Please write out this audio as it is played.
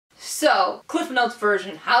So, Cliff Notes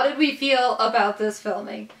version, how did we feel about this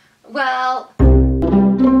filming? Well...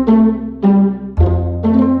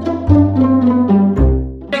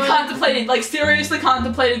 Like, seriously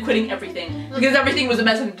contemplated quitting everything. Because everything was a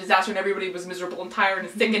mess and a disaster and everybody was miserable and tired and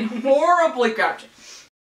sick and horribly grouchy.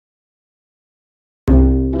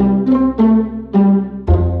 And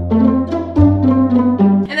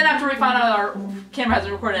then after we found out our camera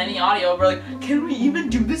hasn't recorded any audio, we're like, can we even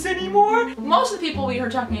do this anymore? Most of the people we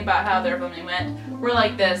heard talking about how their filming went were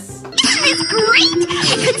like this. It's great!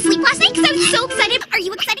 I couldn't sleep last night because I was so excited. Are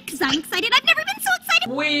you excited? Because I'm excited. I've never been so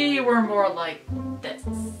excited. We were more like this.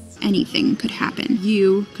 Anything could happen.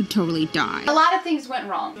 You could totally die. A lot of things went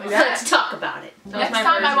wrong. Let's talk about it. Next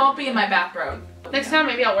time I won't be in my bathrobe. Next time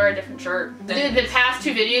maybe I'll wear a different shirt. Dude, the past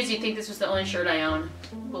 2 videos, you'd think this was the only shirt I own.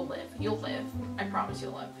 We'll live. You'll live. I promise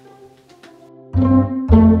you'll live.